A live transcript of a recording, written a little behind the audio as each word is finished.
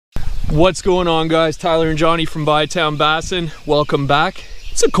What's going on, guys? Tyler and Johnny from Bytown Bassin. Welcome back.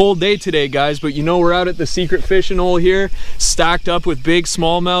 It's a cold day today, guys, but you know we're out at the secret fishing hole here, stacked up with big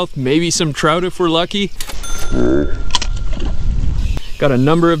smallmouth, maybe some trout if we're lucky. Got a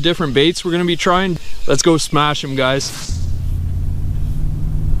number of different baits we're gonna be trying. Let's go smash them, guys.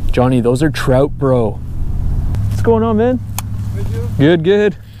 Johnny, those are trout, bro. What's going on, man? Good,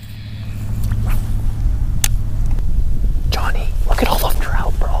 good. Johnny, look at all the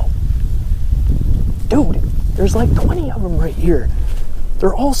trout, bro. Dude, there's like 20 of them right here.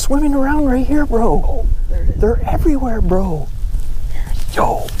 They're all swimming around right here, bro. Oh, they're everywhere, bro.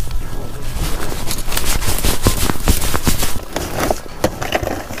 Yo.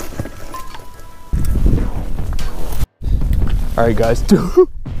 All right, guys.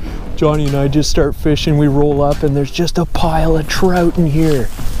 Johnny and I just start fishing. We roll up and there's just a pile of trout in here.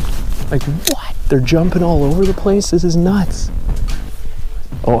 Like, what? They're jumping all over the place. This is nuts.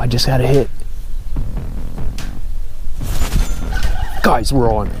 Oh, I just had a hit. Guys,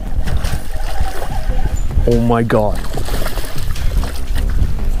 we're on. Oh my God.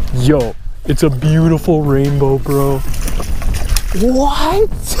 Yo, it's a beautiful rainbow, bro. What?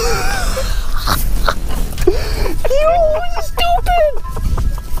 Yo, stupid.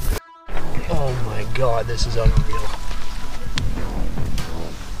 Oh my God, this is unreal.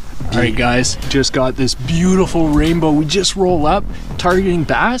 All right, guys, just got this beautiful rainbow. We just roll up, targeting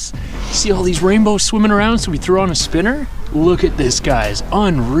bass. See all these rainbows swimming around, so we threw on a spinner. Look at this, guys,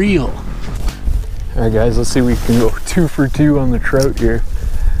 unreal. All right, guys, let's see if we can go 2 for 2 on the trout here.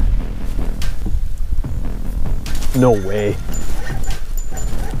 No way.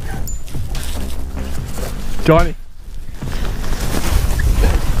 Johnny.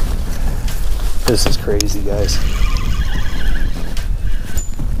 This is crazy, guys.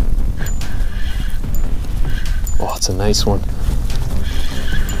 Oh, it's a nice one.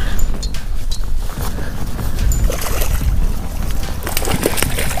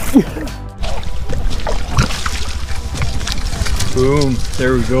 Boom,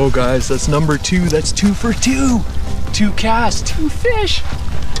 there we go, guys. That's number 2. That's 2 for 2. 2 casts, 2 fish.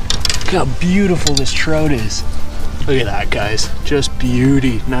 Look how beautiful this trout is. Look at that, guys. Just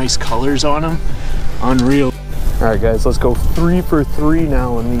beauty. Nice colors on them. Unreal. All right, guys, let's go 3 for 3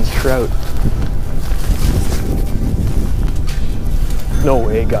 now on these trout. No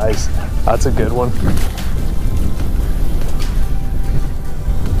way, guys. That's a good one.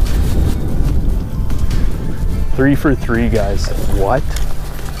 Three for 3, guys. What?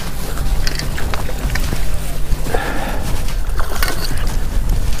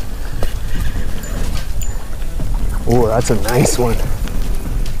 Oh, that's a nice one.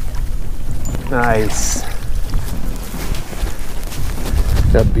 Nice.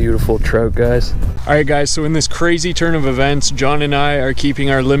 That beautiful trout, guys. All right, guys, so in this crazy turn of events, John and I are keeping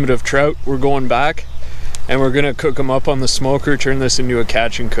our limit of trout. We're going back and we're gonna cook them up on the smoker, turn this into a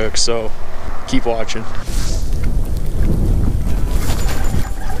catch and cook, so keep watching.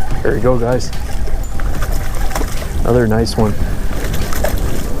 There we go, guys. Another nice one.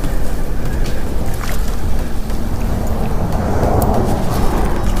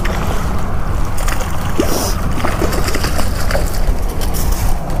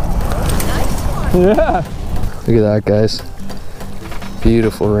 Yeah. Look at that, guys.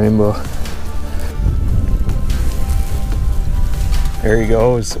 Beautiful rainbow. There he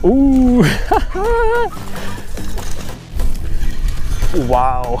goes. Ooh.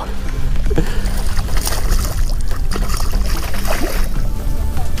 Wow.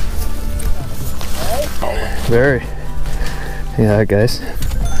 Very. Yeah, guys.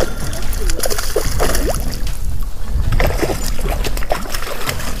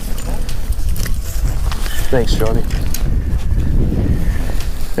 Thanks, Johnny.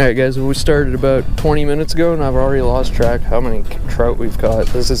 Alright, guys, we started about 20 minutes ago and I've already lost track how many trout we've caught.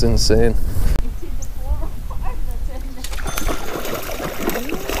 This is insane.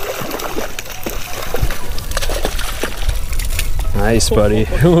 Nice, buddy.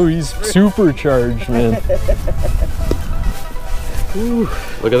 Oh, he's supercharged, man. Ooh,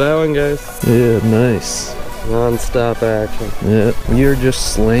 look at that one, guys. Yeah, nice. Non-stop action. Yeah, you're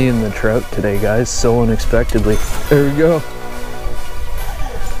just slaying the trout today, guys, so unexpectedly. There we go.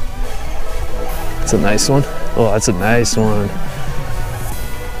 That's a nice one. Oh, that's a nice one.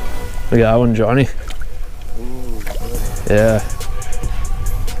 Look at that one, Johnny. Ooh, yeah,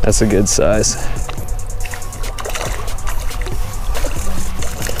 that's a good size.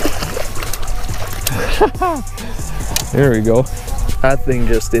 There we go. That thing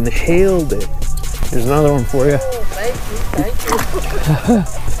just inhaled it. Here's another one for you. Oh, thank you, thank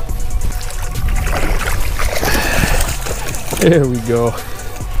you. There we go.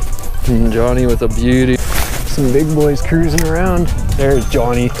 And Johnny with a beauty. Some big boys cruising around. There's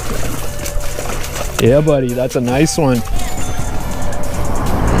Johnny. Yeah, buddy, that's a nice one.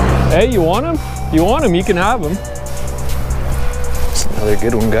 Hey, you want him? You want him, you can have him. That's another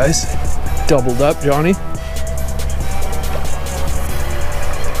good one, guys. Doubled up, Johnny.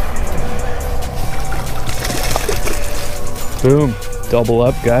 Boom, double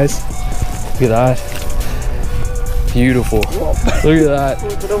up, guys. Look at that. Beautiful. Look at that,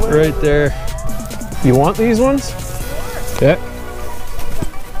 right there. You want these ones? Yeah.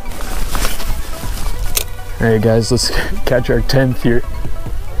 All right, guys, let's catch our 10th here.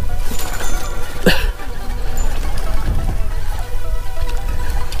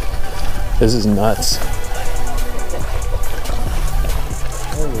 This is nuts.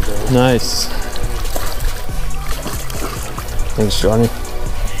 Nice. Thanks, Johnny.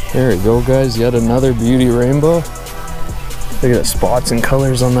 There we go, guys. Yet another beauty rainbow. Look at the spots and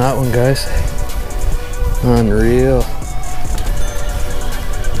colors on that one, guys. Unreal.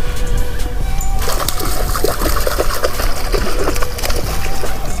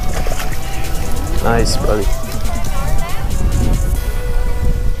 Nice, buddy.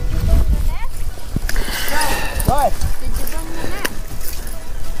 What?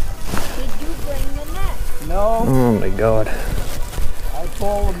 Did you bring the net? No. Oh my God. I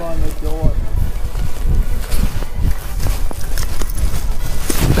told him on the door.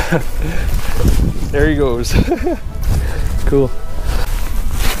 There he goes. Cool.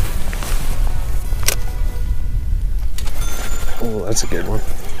 Oh, that's a good one.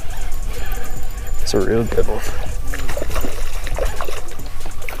 It's a real good one.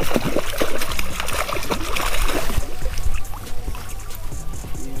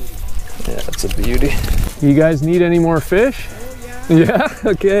 Yeah, that's a beauty. You guys need any more fish? Oh, yeah.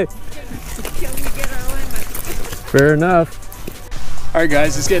 Yeah? Okay. Till we get our limit. Fair enough. All right,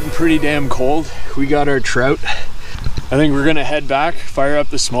 guys, it's getting pretty damn cold. We got our trout. I think we're gonna head back, fire up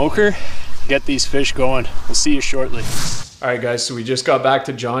the smoker, get these fish going. We'll see you shortly. All right, guys, so we just got back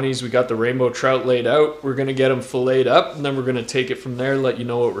to Johnny's. We got the rainbow trout laid out. We're gonna get them filleted up, and then we're gonna take it from there, let you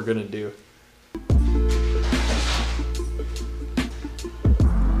know what we're gonna do.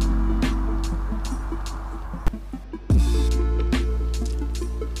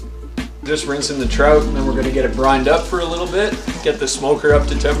 Just rinsing the trout, and then we're gonna get it brined up for a little bit, get the smoker up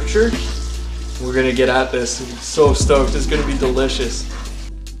to temperature. We're gonna get at this. I'm so stoked. It's gonna be delicious.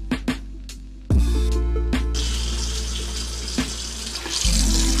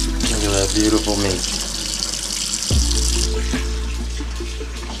 Look at that beautiful meat.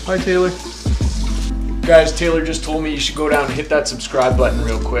 Hi, Taylor. Guys, Taylor just told me you should go down and hit that subscribe button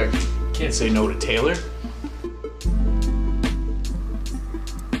real quick. Can't say no to Taylor.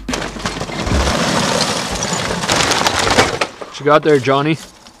 What you got there, Johnny?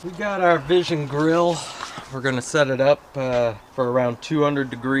 We got our Vision grill. We're gonna set it up for around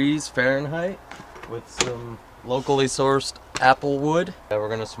 200 degrees Fahrenheit with some locally sourced apple wood. We're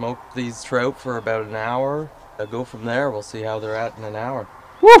gonna smoke these trout for about an hour. Go from there. We'll see how they're at in an hour.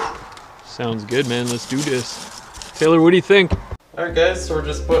 Woo! Sounds good, man. Let's do this. Taylor, what do you think? All right, guys. So we're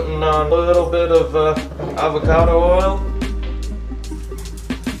just putting on a little bit of avocado oil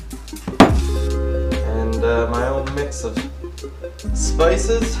and my own mix of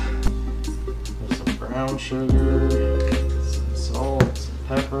spices. There's some brown sugar, some salt, some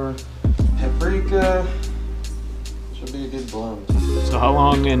pepper, paprika. Should be a good blend. So how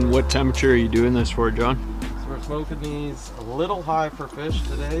long and what temperature are you doing this for, John? So we're smoking these a little high for fish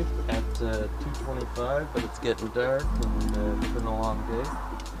today at 225, but it's getting dark and it's been a long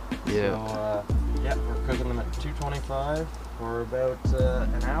day. Yeah. So yeah, we're cooking them at 225 for about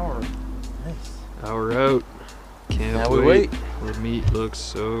an hour. Nice. Hour out. Can't Now we wait. The meat looks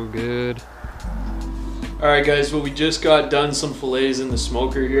so good. Alright guys, well we just got done some fillets in the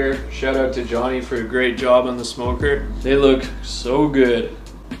smoker here. Shout out to Johnny for a great job on the smoker. They look so good.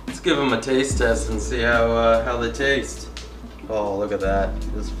 Let's give them a taste test and see how they taste. Oh, look at that.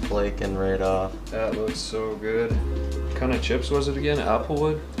 Just flaking right off. That looks so good. What kind of chips was it again?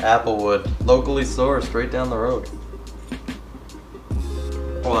 Applewood? Applewood. Locally sourced, right down the road.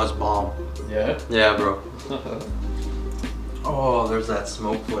 Oh, that's bomb. Yeah? Yeah, bro. Oh, there's that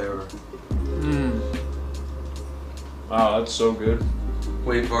smoke flavor. Mmm. Wow, that's so good.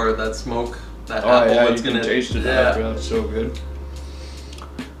 Wait for it, that smoke. That Oh apple yeah, that's you can gonna taste it yeah. after. That's so good.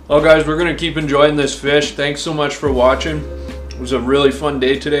 Well guys, we're gonna keep enjoying this fish. Thanks so much for watching. It was a really fun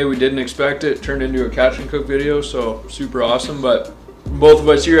day today. We didn't expect it. It turned into a catch and cook video, so super awesome. But both of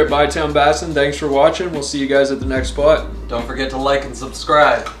us here at Bytown Bassin, thanks for watching. We'll see you guys at the next spot. Don't forget to like and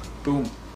subscribe. Boom.